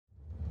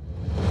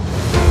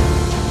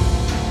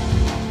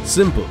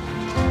Simple,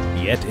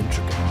 yet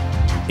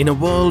intricate. In a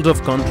world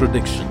of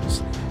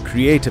contradictions,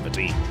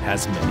 creativity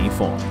has many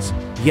forms,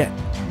 yet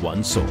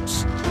one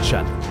source,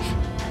 challenge.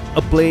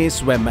 A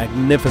place where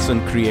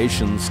magnificent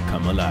creations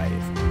come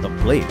alive. A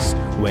place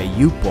where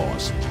you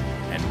pause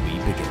and we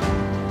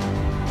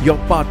begin. Your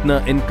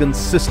partner in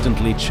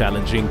consistently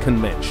challenging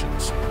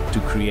conventions to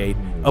create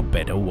a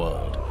better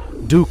world.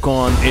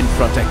 Ducon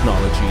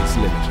Infratechnologies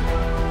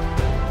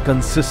Ltd.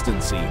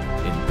 Consistency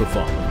in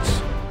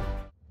performance.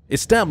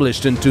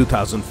 Established in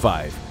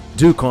 2005,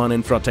 Ducon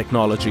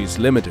Infratechnologies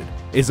Ltd.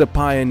 is a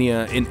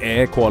pioneer in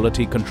air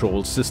quality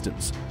control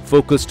systems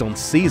focused on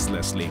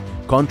ceaselessly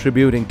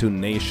contributing to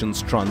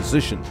nation's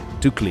transition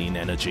to clean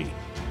energy,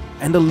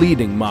 and a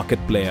leading market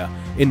player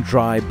in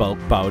dry bulk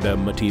powder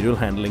material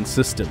handling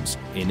systems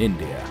in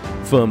India,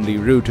 firmly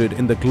rooted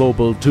in the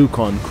global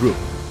Ducon Group.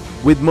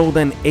 With more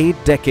than 8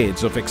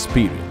 decades of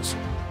experience,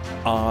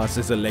 ours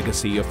is a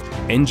legacy of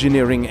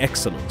engineering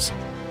excellence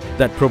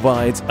that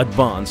provides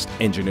advanced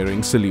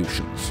engineering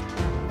solutions.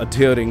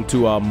 Adhering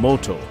to our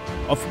motto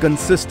of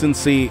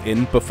consistency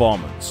in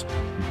performance,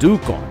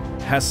 Ducon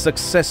has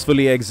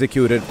successfully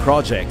executed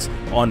projects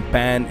on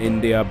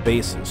pan-India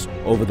basis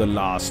over the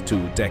last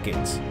 2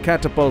 decades,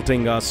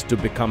 catapulting us to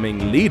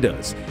becoming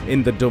leaders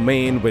in the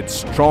domain with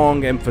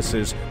strong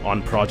emphasis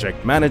on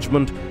project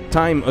management,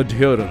 time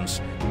adherence,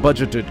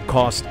 budgeted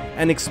cost,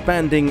 and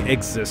expanding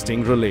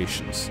existing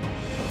relations.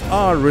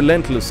 Our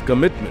relentless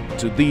commitment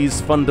to these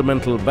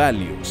fundamental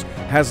values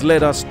has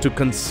led us to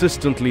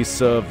consistently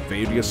serve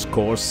various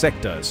core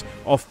sectors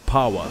of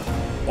power,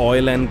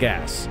 oil and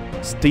gas,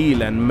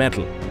 steel and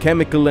metal,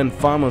 chemical and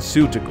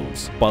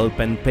pharmaceuticals, pulp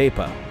and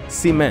paper,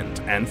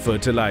 cement and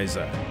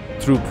fertilizer.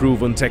 Through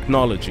proven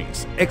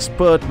technologies,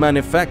 expert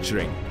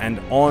manufacturing, and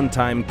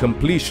on-time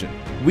completion,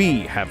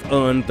 we have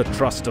earned the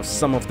trust of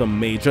some of the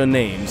major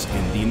names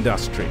in the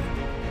industry.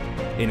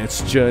 In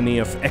its journey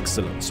of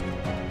excellence,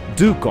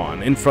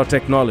 Ducon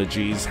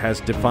Infratechnologies has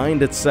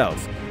defined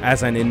itself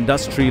as an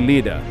industry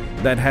leader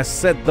that has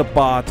set the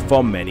path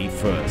for many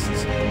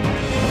firsts.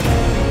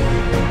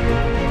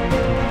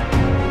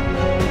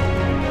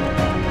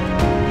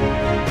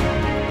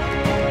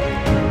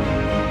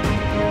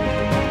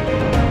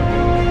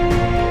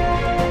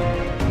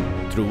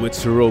 Through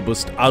its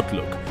robust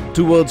outlook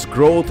towards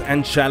growth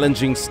and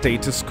challenging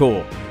status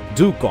quo,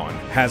 Ducon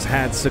has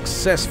had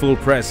successful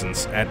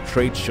presence at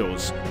trade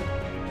shows,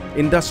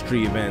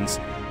 industry events,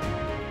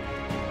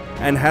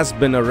 and has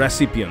been a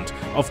recipient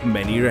of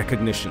many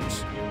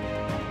recognitions.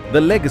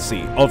 The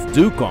legacy of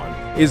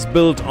Ducon is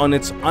built on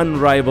its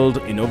unrivaled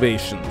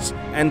innovations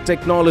and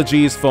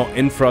technologies for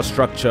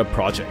infrastructure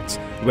projects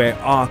where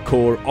our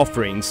core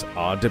offerings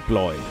are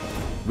deployed.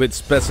 With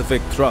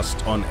specific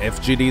thrust on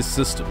FGD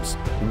systems,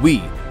 we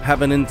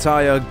have an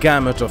entire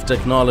gamut of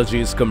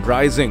technologies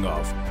comprising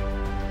of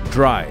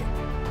dry,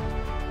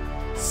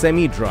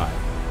 semi-dry,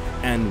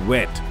 and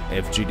wet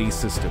FGD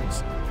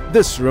systems.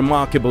 This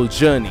remarkable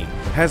journey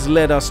has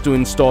led us to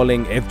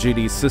installing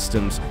FGD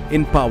systems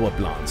in power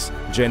plants,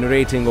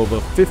 generating over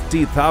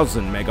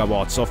 50,000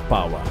 megawatts of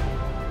power.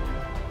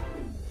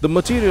 The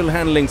material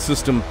handling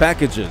system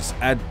packages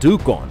at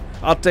Ducon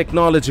are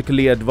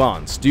technologically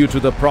advanced due to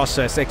the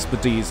process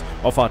expertise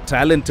of our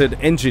talented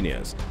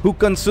engineers who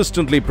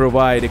consistently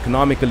provide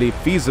economically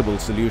feasible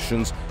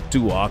solutions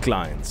to our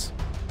clients.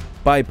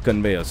 Pipe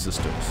conveyor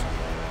systems,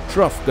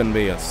 trough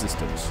conveyor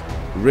systems,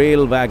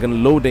 rail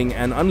wagon loading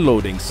and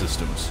unloading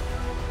systems,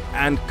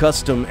 and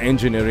custom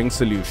engineering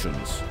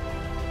solutions.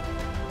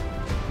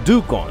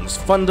 Ducon's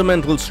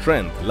fundamental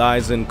strength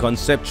lies in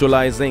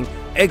conceptualizing,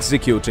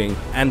 executing,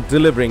 and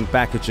delivering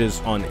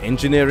packages on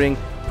engineering,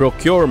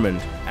 procurement,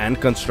 and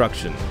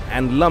construction,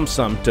 and lump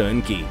sum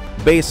turnkey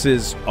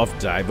bases of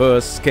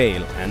diverse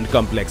scale and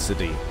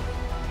complexity.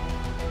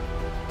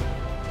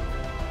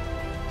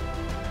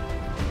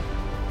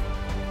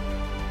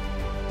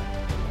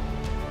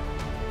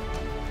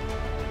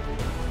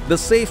 The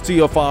safety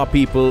of our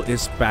people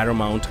is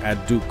paramount at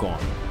Ducon.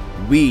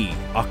 We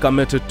are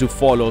committed to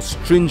follow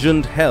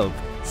stringent health,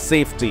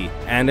 safety,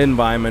 and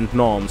environment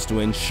norms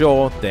to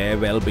ensure their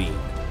well-being.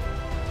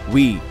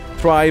 We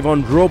thrive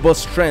on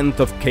robust strength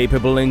of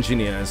capable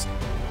engineers,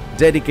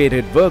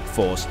 dedicated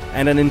workforce,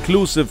 and an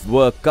inclusive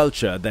work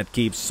culture that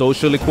keeps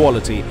social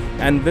equality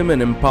and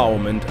women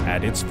empowerment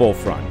at its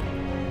forefront.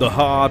 The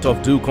heart of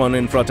Ducon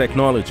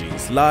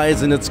Infratechnologies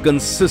lies in its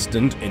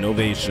consistent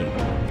innovation.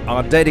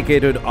 Our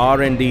dedicated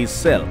R&D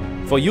cell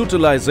for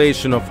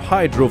utilization of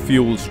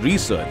hydrofuels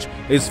research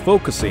is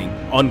focusing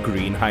on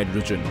green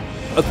hydrogen,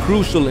 a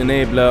crucial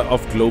enabler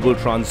of global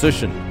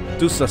transition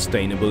to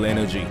sustainable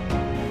energy.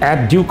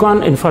 At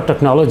Ducon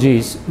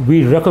Infratechnologies,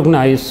 we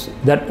recognize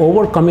that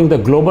overcoming the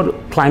global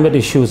climate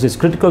issues is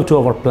critical to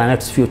our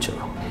planet's future.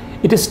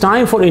 It is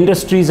time for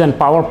industries and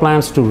power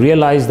plants to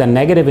realize the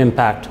negative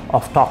impact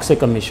of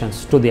toxic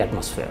emissions to the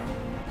atmosphere.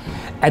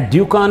 At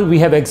Ducon, we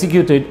have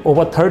executed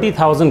over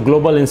 30,000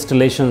 global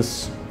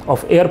installations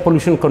of air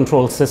pollution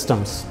control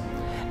systems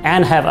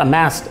and have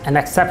amassed an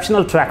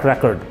exceptional track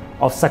record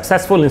of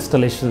successful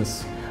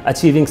installations,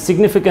 achieving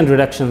significant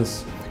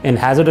reductions in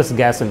hazardous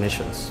gas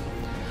emissions.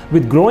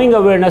 With growing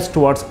awareness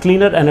towards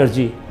cleaner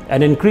energy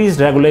and increased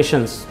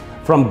regulations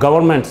from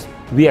governments,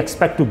 we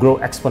expect to grow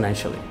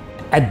exponentially.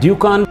 At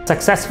Ducon,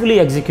 successfully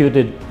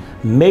executed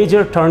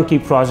major turnkey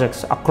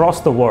projects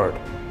across the world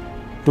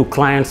to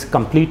clients'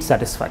 complete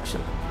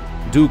satisfaction.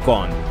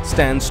 Ducon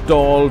stands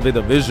tall with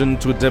a vision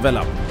to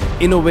develop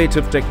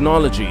innovative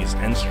technologies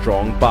and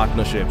strong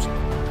partnerships,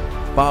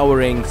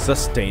 powering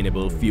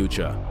sustainable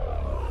future.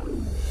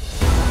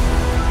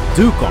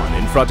 Ducon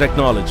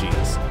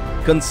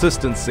Infratechnologies,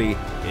 consistency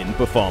in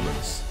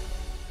performance.